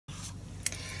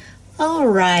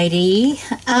Alrighty.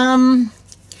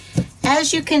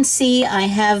 As you can see, I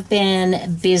have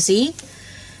been busy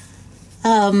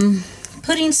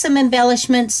putting some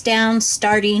embellishments down,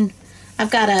 starting. I've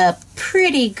got a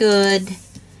pretty good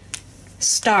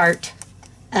start.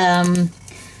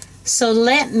 So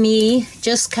let me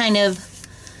just kind of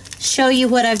show you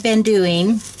what I've been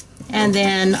doing, and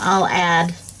then I'll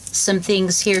add some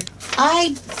things here.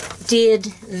 I did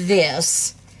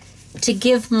this to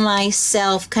give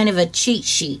myself kind of a cheat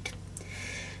sheet.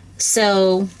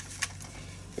 So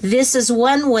this is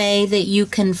one way that you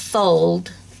can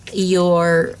fold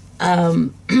your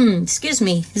excuse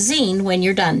me, zine when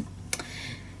you're done.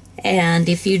 And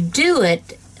if you do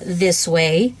it this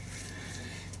way,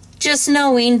 just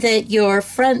knowing that your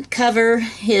front cover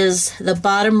is the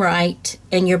bottom right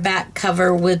and your back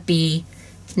cover would be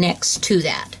next to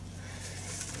that.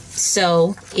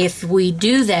 So if we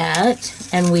do that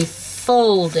and we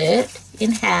fold it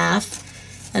in half,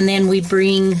 and then we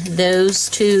bring those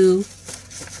two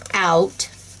out,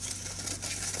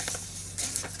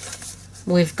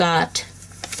 we've got,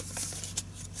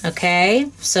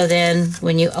 okay, so then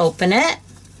when you open it,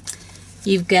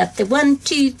 you've got the 1,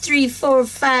 2, 3, 4,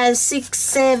 5, 6,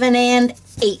 7, and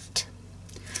 8.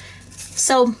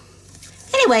 So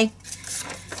anyway,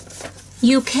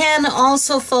 you can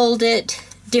also fold it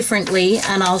differently,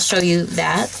 and I'll show you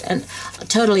that, and I'll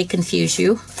totally confuse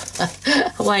you.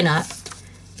 Why not?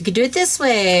 You could do it this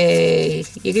way.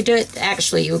 You could do it,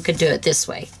 actually, you could do it this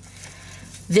way.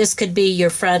 This could be your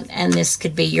front, and this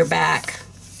could be your back.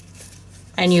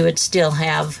 And you would still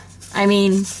have, I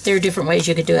mean, there are different ways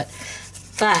you could do it.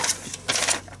 But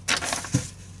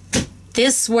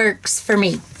this works for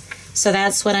me. So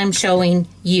that's what I'm showing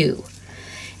you.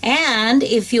 And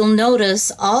if you'll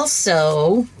notice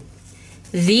also,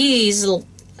 these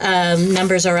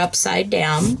numbers are upside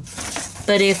down.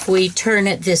 But if we turn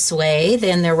it this way,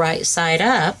 then they're right side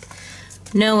up,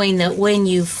 knowing that when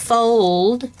you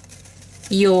fold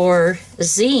your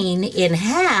zine in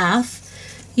half,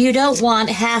 you don't want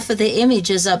half of the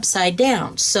images upside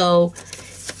down. So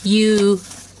you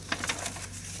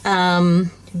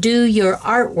do your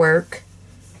artwork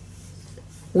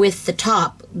with the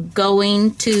top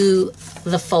going to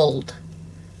the fold.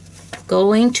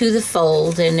 Going to the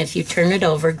fold, and if you turn it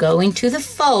over, going to the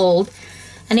fold.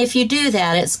 And if you do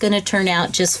that, it's going to turn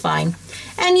out just fine.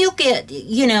 And you'll get,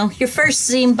 you know, your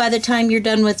first zine, by the time you're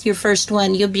done with your first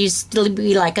one, you'll still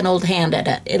be like an old hand at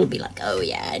it. It'll be like, oh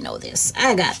yeah, I know this.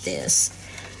 I got this.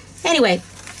 Anyway,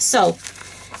 so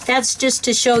that's just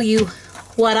to show you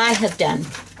what I have done.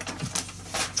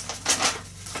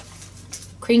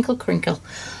 Crinkle, crinkle.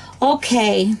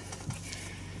 Okay,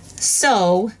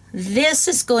 so this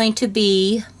is going to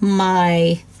be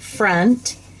my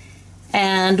front.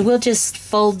 And we'll just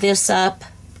fold this up.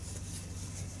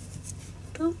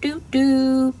 Do, do,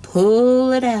 do.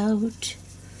 Pull it out.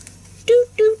 Do,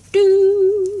 do,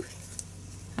 do.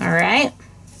 All right.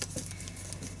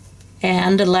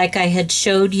 And like I had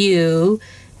showed you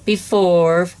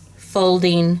before,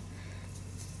 folding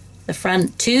the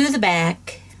front to the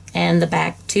back and the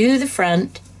back to the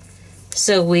front.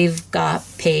 So we've got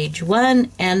page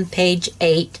 1 and page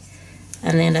 8.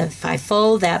 And then if I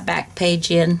fold that back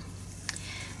page in,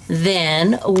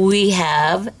 then we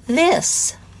have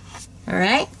this. All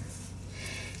right.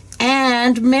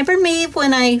 And remember me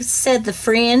when I said the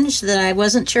fringe, that I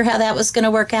wasn't sure how that was going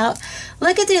to work out?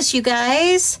 Look at this, you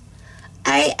guys.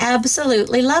 I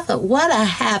absolutely love it. What a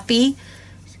happy,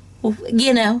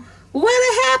 you know, what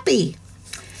a happy.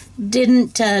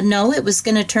 Didn't know it was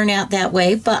going to turn out that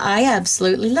way, but I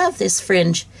absolutely love this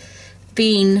fringe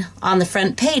being on the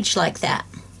front page like that.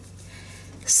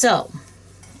 So,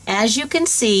 as you can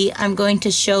see, I'm going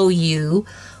to show you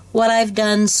what I've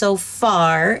done so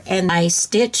far, and I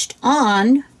stitched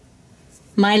on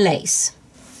my lace.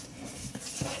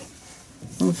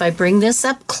 If I bring this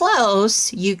up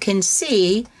close, you can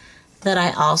see that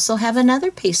I also have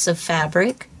another piece of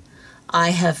fabric. I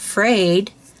have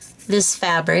frayed this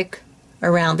fabric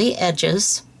around the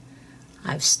edges.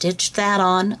 I've stitched that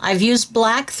on. I've used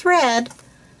black thread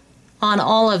on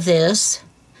all of this,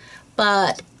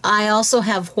 but I also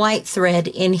have white thread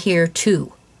in here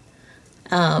too.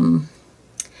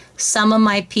 Some of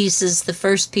my pieces, the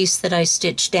first piece that I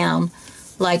stitched down,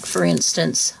 like for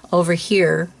instance over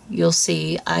here, you'll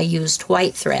see I used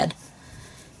white thread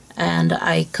and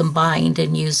I combined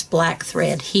and used black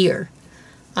thread here.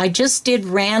 I just did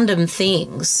random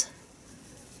things,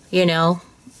 you know,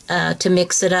 to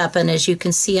mix it up. And as you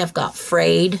can see, I've got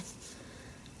frayed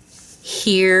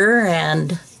here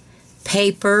and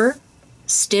paper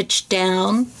stitched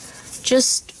down,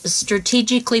 just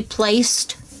strategically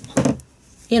placed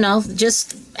you know,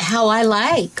 just how I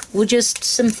like. Well, just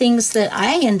some things that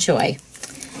I enjoy.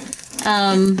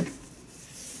 And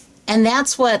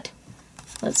that's what,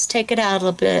 let's take it out a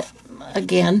little bit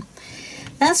again.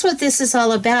 That's what this is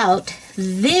all about.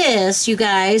 This, you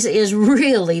guys, is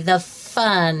really the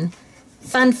fun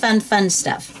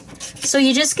stuff. So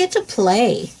you just get to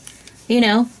play, you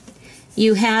know.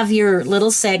 You have your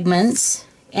little segments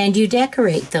and you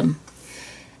decorate them.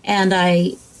 And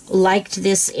I liked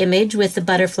this image with the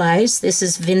butterflies. This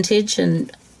is vintage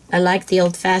and I like the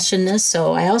old-fashionedness,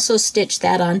 so I also stitched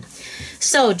that on.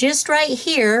 So just right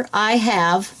here, I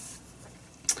have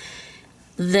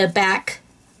the back.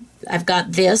 I've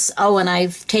got this. Oh, and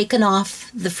I've taken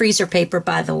off the freezer paper,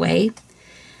 by the way.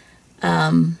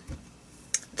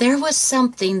 There was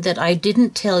something that I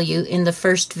didn't tell you in the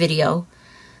first video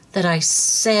that I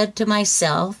said to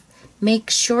myself, make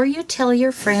sure you tell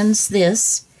your friends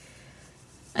this.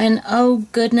 And oh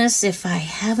goodness, if I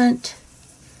haven't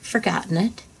forgotten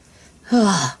it.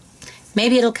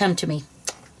 Maybe it'll come to me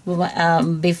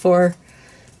before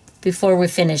we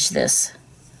finish this.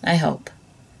 I hope.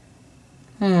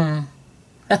 I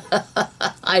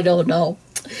don't know.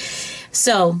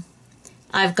 So,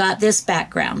 I've got this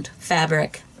background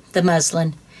fabric, the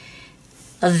muslin.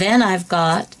 Then I've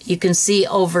got, you can see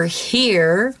over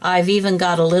here, I've even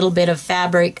got a little bit of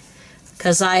fabric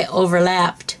because I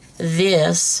overlapped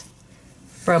this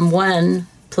from one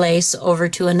place over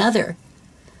to another.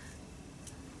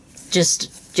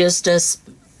 Just as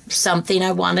something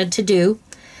I wanted to do.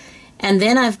 And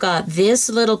then I've got this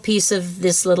little piece of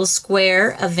this little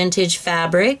square of vintage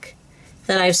fabric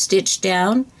that I've stitched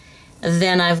down.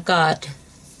 Then I've got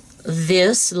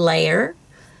this layer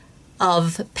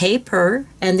of paper,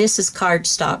 and this is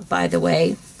cardstock, by the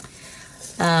way.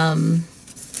 And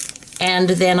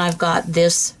then I've got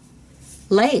this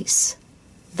lace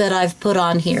that I've put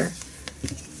on here.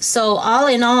 So all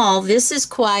in all, this is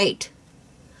quite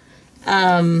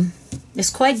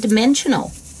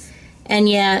dimensional, and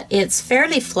yet it's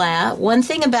fairly flat. One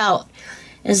thing about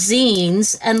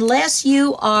zines, unless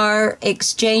you are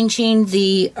exchanging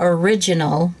the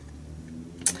original,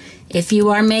 if you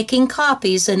are making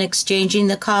copies and exchanging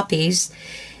the copies,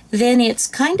 then it's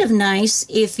kind of nice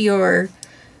if your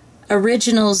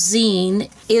original zine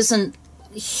isn't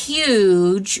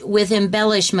huge with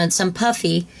embellishments and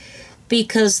puffy,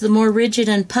 because the more rigid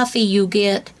and puffy you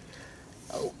get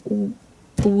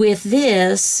with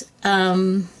this,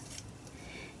 then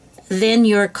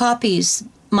your copies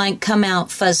might come out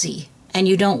fuzzy, and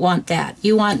you don't want that.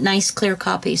 You want nice, clear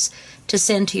copies to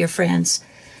send to your friends.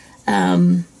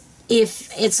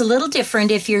 If it's a little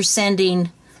different if you're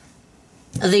sending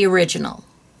the original,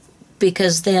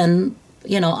 because then,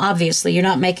 you know, obviously you're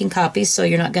not making copies, so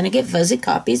you're not going to get fuzzy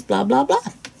copies, blah, blah, blah.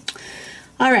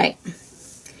 All right.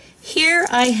 Here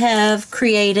I have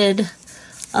created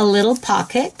a little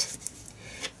pocket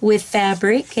with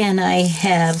fabric, and I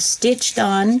have stitched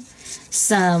on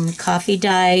some coffee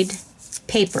dyed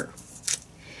paper.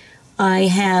 I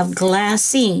have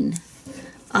glassine.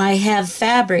 I have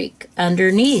fabric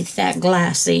underneath that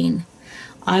glassine.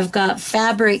 I've got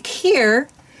fabric here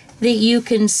that you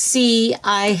can see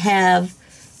I have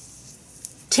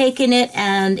taken it,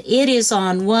 and it is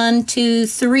on 1, 2,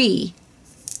 3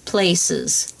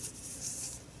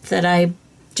 places that I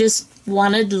just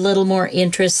wanted a little more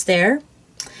interest there.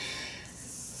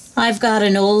 I've got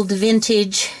an old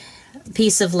vintage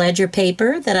piece of ledger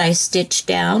paper that I stitched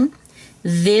down.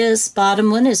 This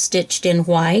bottom one is stitched in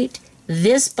white.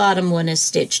 This bottom one is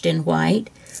stitched in white.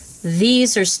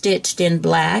 These are stitched in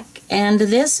black, and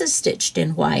this is stitched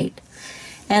in white.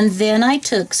 And then I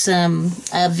took some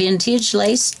vintage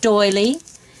lace doily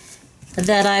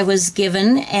that I was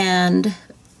given and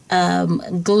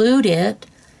glued it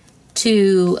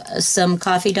to some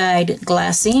coffee dyed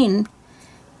glassine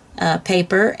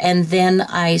paper, and then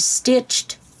I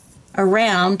stitched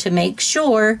around to make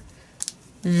sure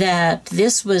that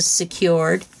this was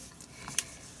secured.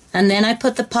 And then I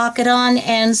put the pocket on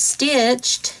and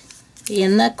stitched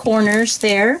in the corners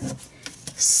there,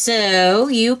 so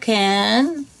you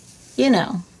can, you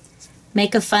know,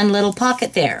 make a fun little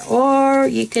pocket there, or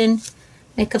you can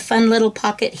make a fun little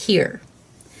pocket here.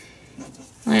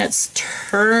 Let's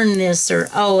turn this,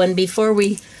 and before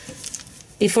we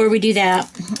do that,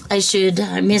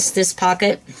 I missed this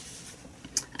pocket.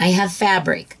 I have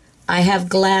fabric. I have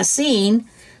glassine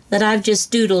that I've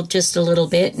just doodled just a little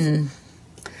bit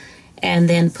and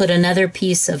then put another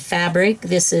piece of fabric.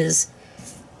 This is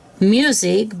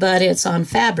music, but it's on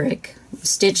fabric.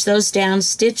 Stitch those down,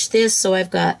 stitch this, so I've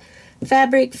got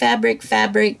fabric, fabric,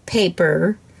 fabric,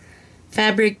 paper,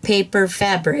 fabric, paper,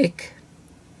 fabric,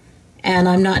 And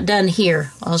I'm not done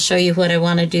here. I'll show you what I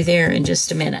want to do there in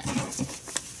just a minute.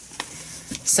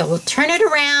 So we'll turn it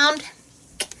around,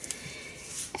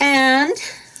 and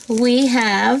we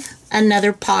have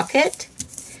another pocket.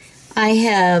 I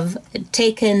have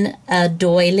taken a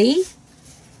doily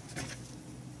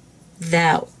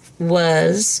that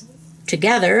was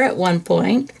together at one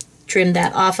point, trimmed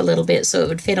that off a little bit so it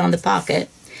would fit on the pocket,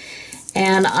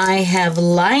 and I have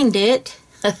lined it.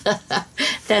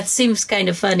 That seems kind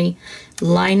of funny,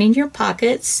 lining your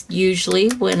pockets. Usually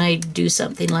when I do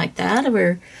something like that,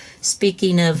 we're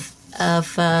speaking of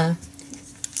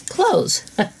clothes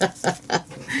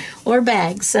or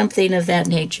bags, something of that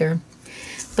nature.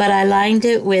 But I lined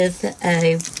it with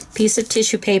a piece of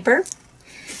tissue paper.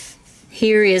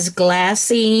 Here is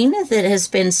glassine that has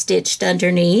been stitched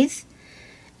underneath.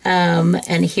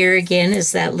 And here again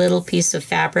is that little piece of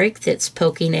fabric that's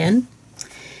poking in.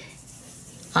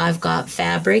 I've got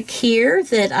fabric here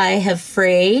that I have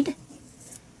frayed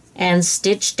and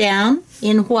stitched down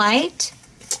in white.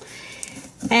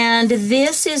 And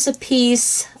this is a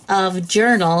piece of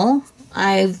journal.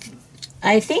 I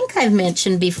think I've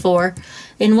mentioned before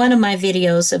in one of my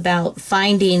videos about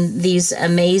finding these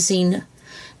amazing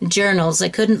journals. I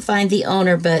couldn't find the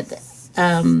owner, but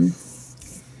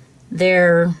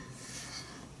their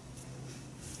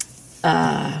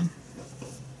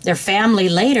family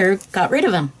later got rid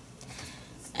of them.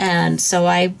 And so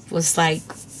I was like,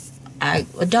 I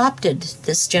adopted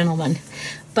this gentleman.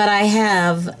 But I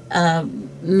have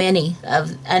many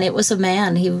of, and it was a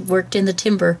man. He worked in the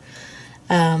timber.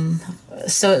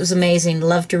 So it was amazing.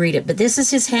 Love to read it. But this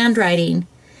is his handwriting.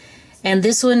 And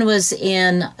this one was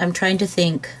in, I'm trying to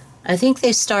think, I think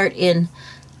they start in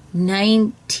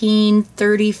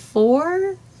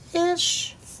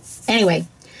 1934-ish. Anyway,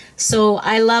 so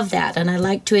I love that, and I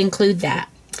like to include that.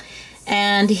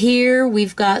 And here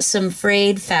we've got some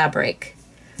frayed fabric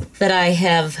that I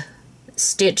have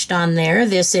stitched on there,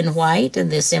 this in white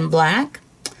and this in black.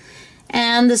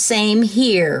 And the same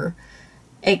here,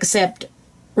 except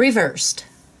reversed.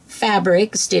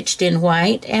 Fabric stitched in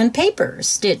white and paper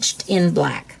stitched in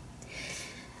black.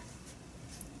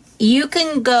 You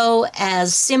can go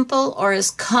as simple or as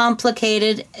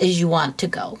complicated as you want to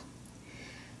go.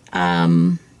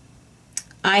 I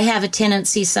have a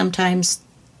tendency sometimes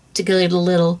to get a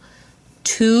little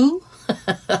too,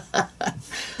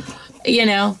 you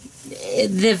know,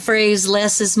 the phrase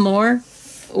less is more.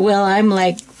 Well, I'm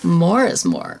like, more is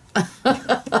more.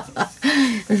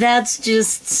 That's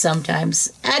just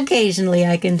sometimes. Occasionally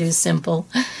I can do simple.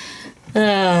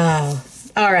 All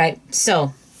right,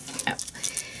 so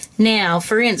now,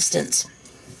 for instance,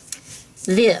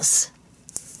 this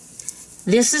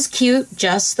is cute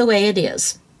just the way it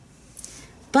is.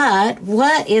 But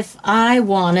what if I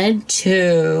wanted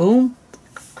to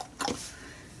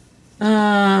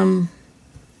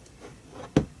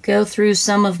go through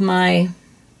some of my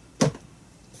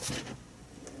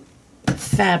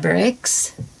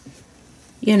fabrics,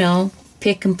 you know,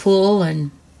 pick and pull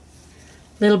and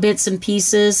little bits and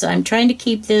pieces. I'm trying to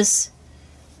keep this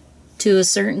to a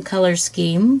certain color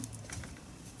scheme.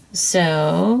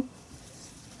 So,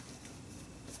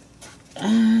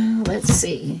 let's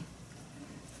see.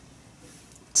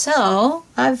 So,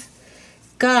 I've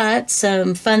got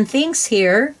some fun things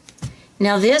here.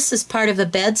 Now, this is part of a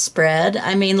bedspread.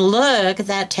 I mean, look at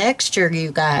that texture,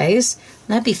 you guys. Wouldn't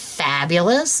that be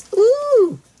fabulous?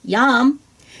 Ooh, yum.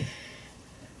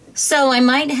 So, I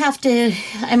might have to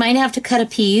cut a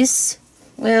piece.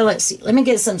 Well, let's see. Let me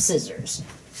get some scissors.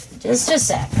 Just a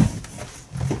sec.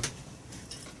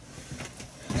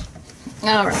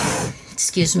 All right.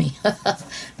 Excuse me.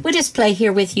 We'll just play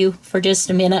here with you for just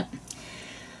a minute.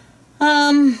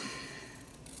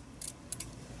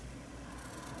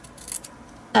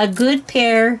 A good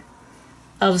pair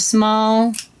of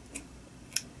small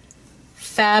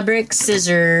fabric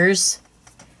scissors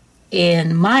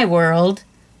in my world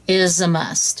is a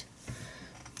must.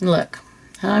 Look,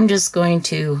 I'm just going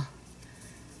to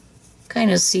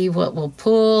kind of see what we'll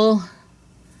pull.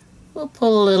 We'll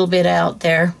pull a little bit out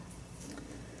there.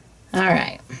 All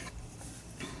right.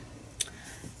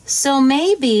 So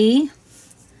maybe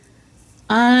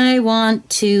I want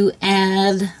to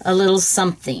add a little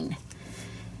something.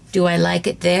 Do I like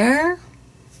it there?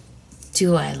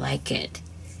 Do I like it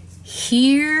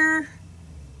here?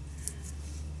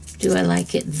 Do I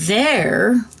like it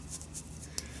there?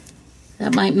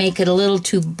 That might make it a little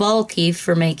too bulky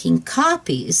for making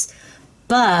copies.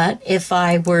 But if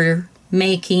I were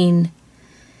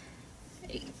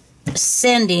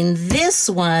sending this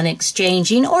one,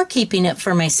 exchanging, or keeping it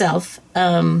for myself,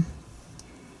 then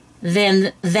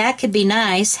that could be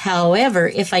nice. However,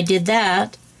 if I did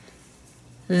that,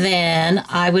 then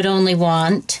I would only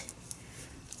want,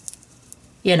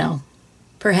 you know,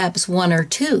 perhaps 1 or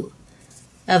 2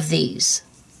 of these,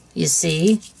 you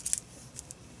see?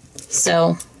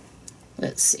 So,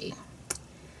 let's see.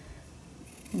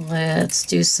 Let's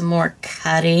do some more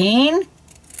cutting.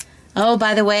 Oh,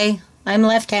 by the way, I'm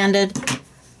left-handed.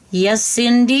 Yes,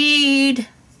 indeed.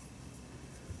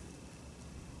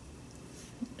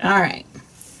 All right.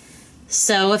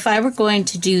 So if I were going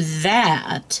to do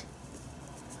that,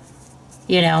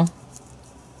 you know,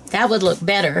 that would look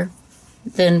better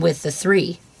than with the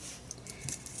 3.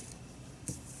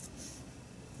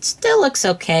 Still looks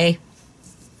okay.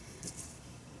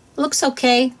 Looks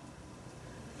okay.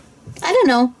 I don't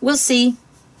know. We'll see.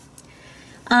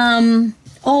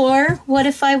 Or what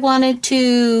if I wanted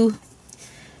to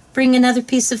bring another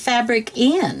piece of fabric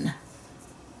in?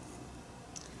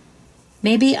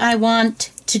 Maybe I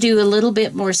want to do a little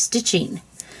bit more stitching,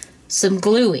 some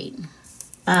gluing.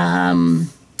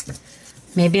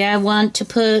 Maybe I want to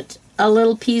put a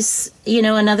little piece, you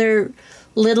know, another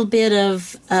little bit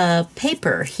of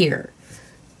paper here.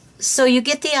 So you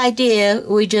get the idea.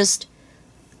 We just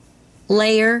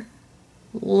layer,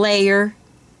 layer,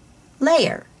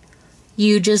 layer.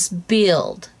 You just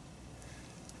build.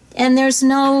 And there's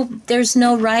no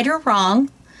right or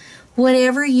wrong.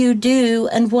 Whatever you do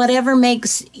and whatever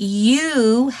makes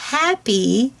you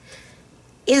happy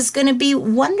is going to be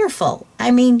wonderful.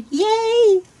 I mean,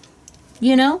 yay!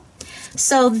 You know?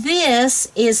 So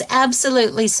this is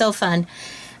absolutely so fun.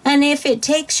 And if it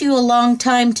takes you a long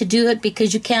time to do it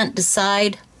because you can't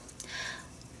decide,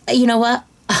 you know what?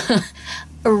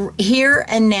 Here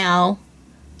and now,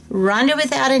 Rhonda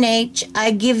without an H,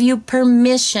 I give you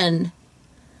permission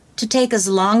to take as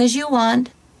long as you want,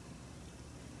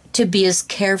 to be as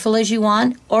careful as you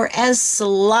want, or as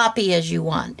sloppy as you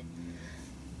want.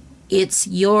 It's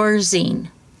your zine.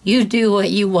 You do what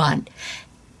you want.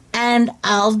 And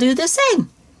I'll do the same,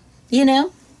 you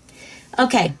know?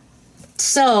 Okay,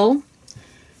 so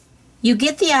you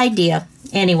get the idea.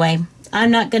 Anyway,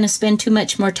 I'm not going to spend too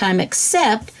much more time,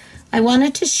 except I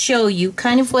wanted to show you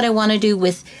kind of what I want to do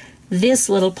with this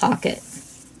little pocket.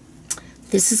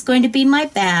 This is going to be my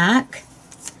back,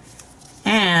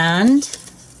 and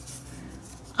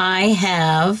I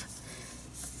have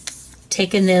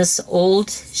taken this old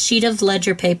sheet of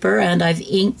ledger paper and I've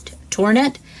torn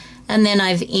it, and then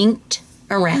I've inked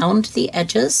around the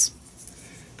edges.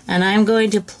 And I'm going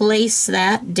to place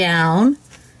that down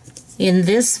in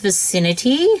this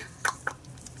vicinity.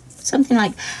 Something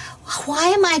like, why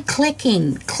am I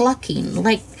clucking,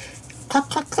 like cluck,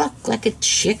 cluck, cluck, like a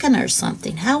chicken or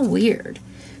something? How weird.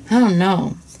 I don't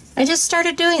know. I just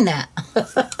started doing that.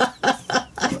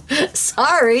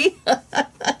 Sorry.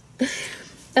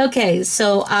 Okay,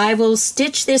 so I will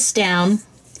stitch this down.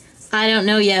 I don't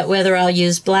know yet whether I'll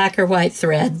use black or white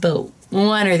thread, but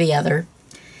one or the other.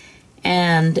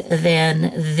 And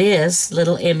then this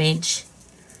little image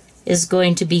is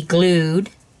going to be glued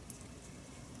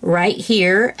right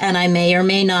here, and I may or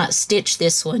may not stitch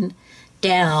this one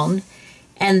down.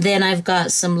 And then I've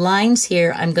got some lines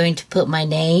here. I'm going to put my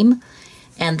name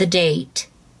and the date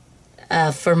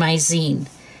for my zine,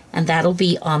 and that'll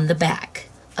be on the back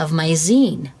of my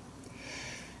zine.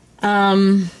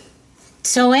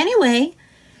 So anyway,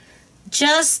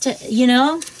 just, you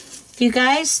know, you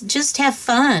guys just have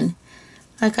fun.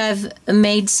 Like, I've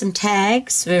made some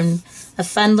tags from a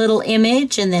fun little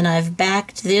image, and then I've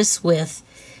backed this with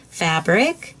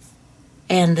fabric,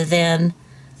 and then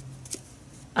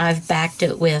I've backed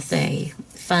it with a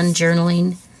fun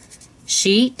journaling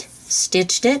sheet,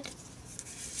 stitched it.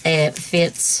 It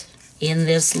fits in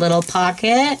this little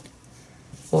pocket,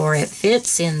 or it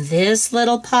fits in this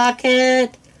little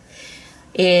pocket.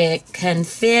 It can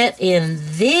fit in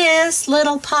this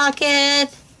little pocket.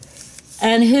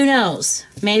 And who knows,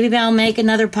 maybe I'll make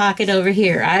another pocket over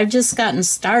here. I've just gotten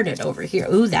started over here.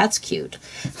 Ooh, that's cute.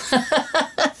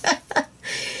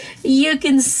 You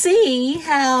can see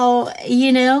how,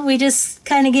 you know, we just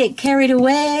kind of get carried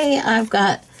away. I've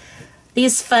got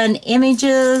these fun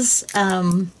images.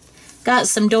 Got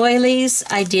some doilies.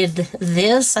 I did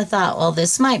this. I thought, well,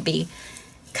 this might be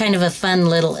kind of a fun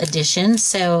little addition.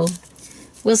 So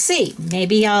we'll see.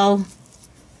 Maybe I'll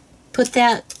put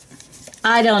that,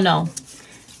 I don't know.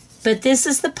 But this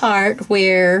is the part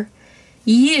where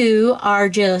you are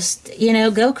just, you know,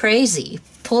 go crazy.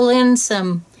 Pull in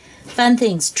some fun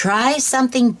things. Try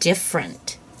something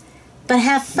different. But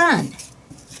have fun.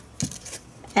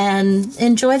 And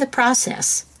enjoy the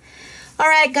process. All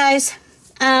right, guys.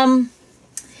 I'm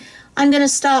going to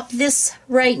stop this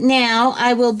right now.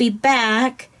 I will be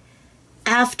back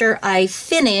after I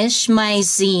finish my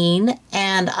zine,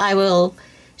 and I will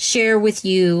share with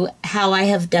you how I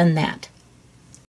have done that.